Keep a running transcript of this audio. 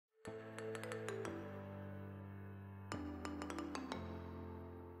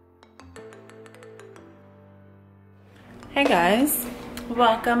Hey guys,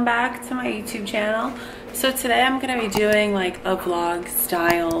 welcome back to my YouTube channel. So today I'm going to be doing like a vlog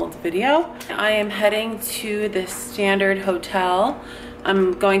styled video. I am heading to the Standard Hotel.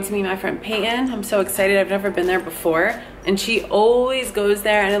 I'm going to meet my friend Peyton. I'm so excited. I've never been there before and she always goes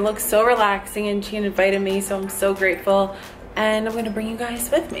there and it looks so relaxing and she invited me, so I'm so grateful and I'm going to bring you guys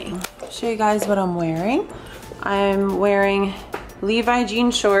with me. I'll show you guys what I'm wearing. I'm wearing Levi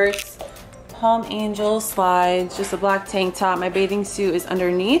jean shorts, Palm Angel slides, just a black tank top. My bathing suit is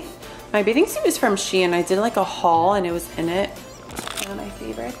underneath. My bathing suit is from Shein. I did like a haul and it was in it. One of my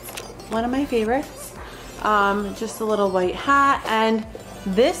favorites. One of my favorites. Just a little white hat and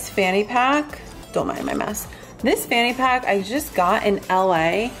this fanny pack. Don't mind my mess. This fanny pack I just got in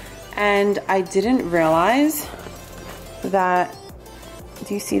LA and I didn't realize that.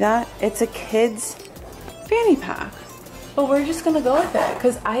 Do you see that? It's a kid's fanny pack. But we're just gonna go with it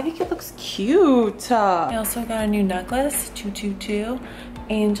because I think it looks cute. I also got a new necklace, 222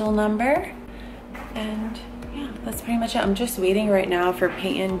 angel number. And yeah, that's pretty much it. I'm just waiting right now for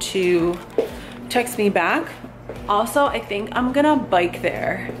Peyton to text me back. Also, I think I'm gonna bike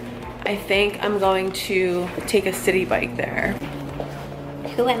there. I think I'm going to take a city bike there.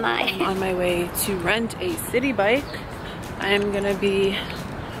 Who am I? I'm on my way to rent a city bike. I'm gonna be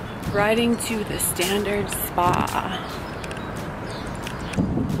riding to the Standard Spa.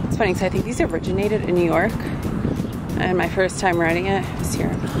 It's funny because I think these originated in New York and my first time riding it was here.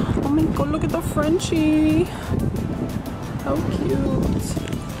 Oh my god, look at the Frenchie. How cute.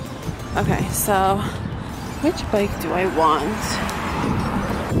 Okay, so which bike do I want?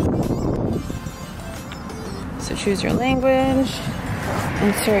 So choose your language,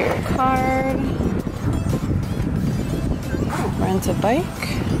 insert your card, rent a bike.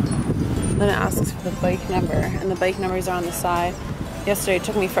 Then it asks for the bike number and the bike numbers are on the side. Yesterday it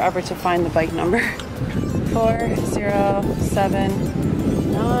took me forever to find the bike number.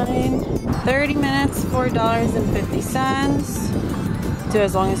 4079. 30 minutes, $4.50. Do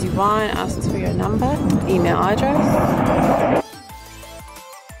as long as you want. Asks for your number, email address.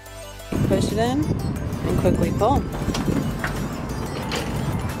 Push it in and quickly pull.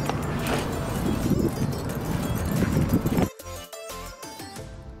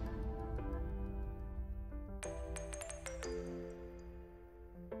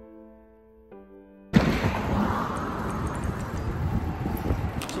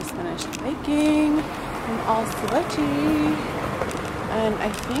 Biking and all sweaty, and I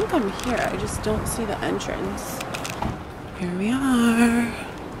think I'm here. I just don't see the entrance. Here we are.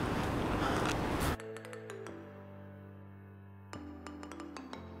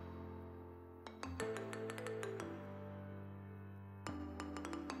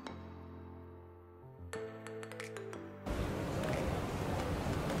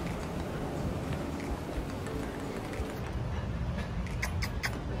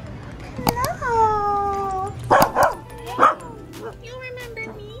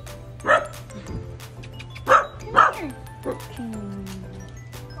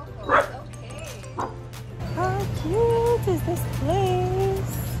 How cute is this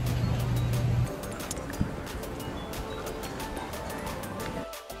place?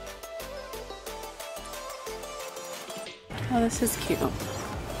 Oh, this is cute. The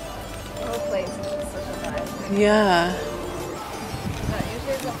whole place is just such a vibe. Yeah. Usually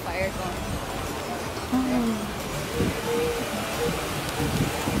there's a fire going.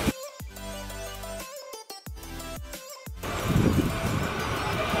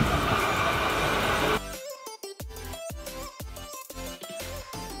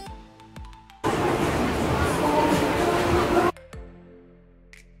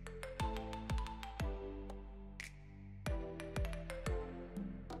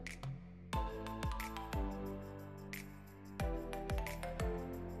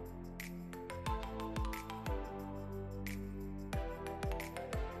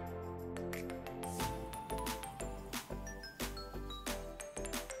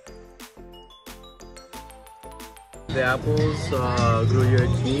 The apples grew your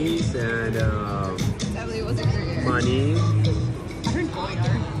cheese and money.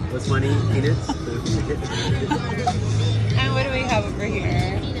 What's money? Peanuts? And what do we have over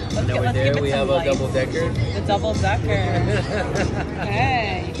here? And over there we have a double decker. The double decker.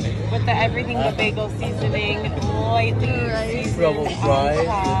 Okay. With the everything but bagel seasoning, lightly seasoned Truffle on fries,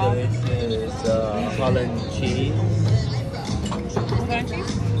 top. delicious Holland cheese. Holland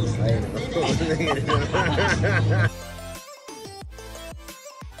cheese? I know.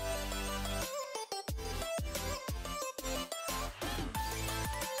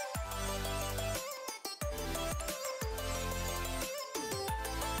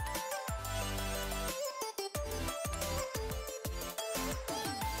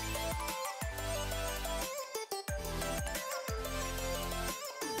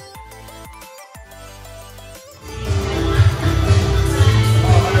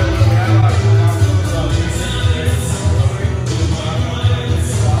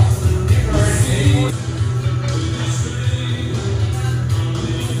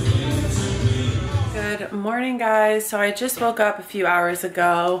 Good morning, guys. So I just woke up a few hours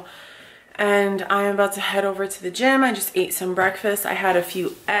ago and I'm about to head over to the gym. I just ate some breakfast. I had a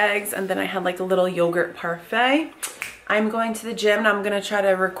few eggs and then I had like a little yogurt parfait. I'm going to the gym and I'm gonna try to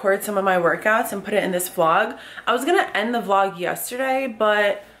record some of my workouts and put it in this vlog. I was gonna end the vlog yesterday,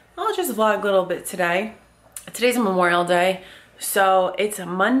 but I'll just vlog a little bit today. Today's Memorial Day, so it's a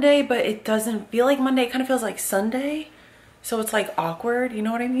Monday, but it doesn't feel like Monday. It kind of feels like Sunday. So it's like awkward, you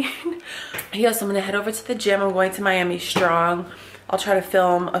know what I mean? Yes, I'm gonna head over to the gym. I'm going to Miami Strong. I'll try to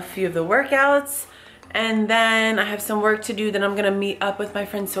film a few of the workouts. And then I have some work to do. Then I'm gonna meet up with my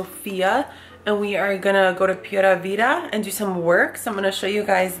friend Sophia and we are gonna go to Pura Vida and do some work. So I'm gonna show you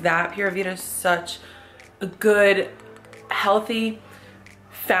guys that. Pura Vida is such a good, healthy,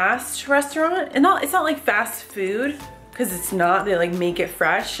 fast restaurant. And it's not like fast food, because it's not. They like make it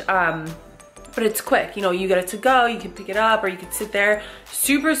fresh. But it's quick, you know, you get it to go, you can pick it up or you can sit there.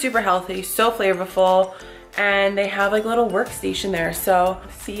 Super, super healthy, so flavorful. And they have like a little workstation there. So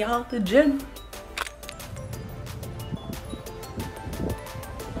see y'all at the gym.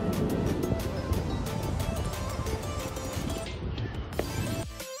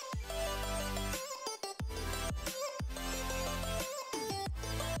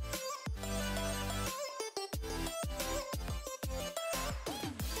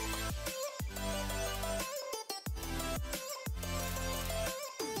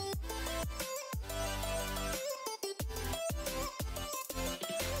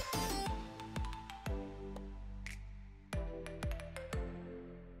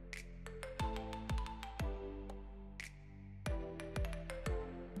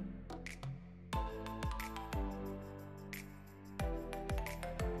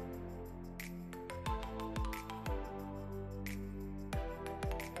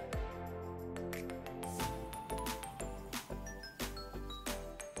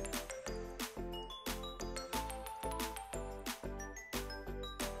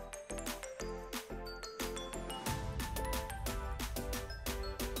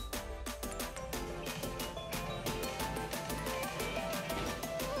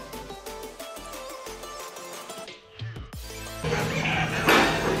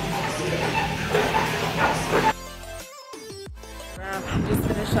 Just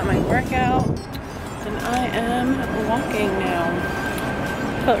finished up my workout and I am walking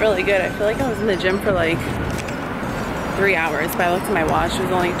now. Felt really good. I feel like I was in the gym for like 3 hours, but I looked at my watch, it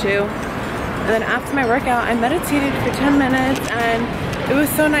was only 2. And then after my workout, I meditated for 10 minutes and it was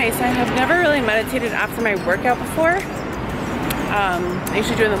so nice. I have never really meditated after my workout before. I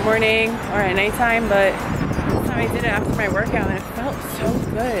usually do it in the morning or at nighttime, but this time I did it after my workout and it felt so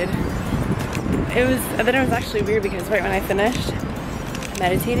good. And then it was actually weird because right when I finished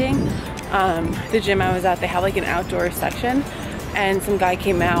meditating, the gym I was at, they have like an outdoor section and some guy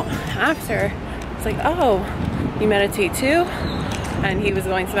came out after. It's like, oh, you meditate too? And he was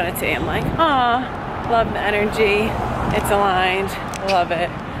going to meditate. I'm like, aw, love the energy. It's aligned, love it.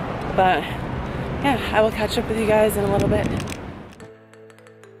 But yeah, I will catch up with you guys in a little bit.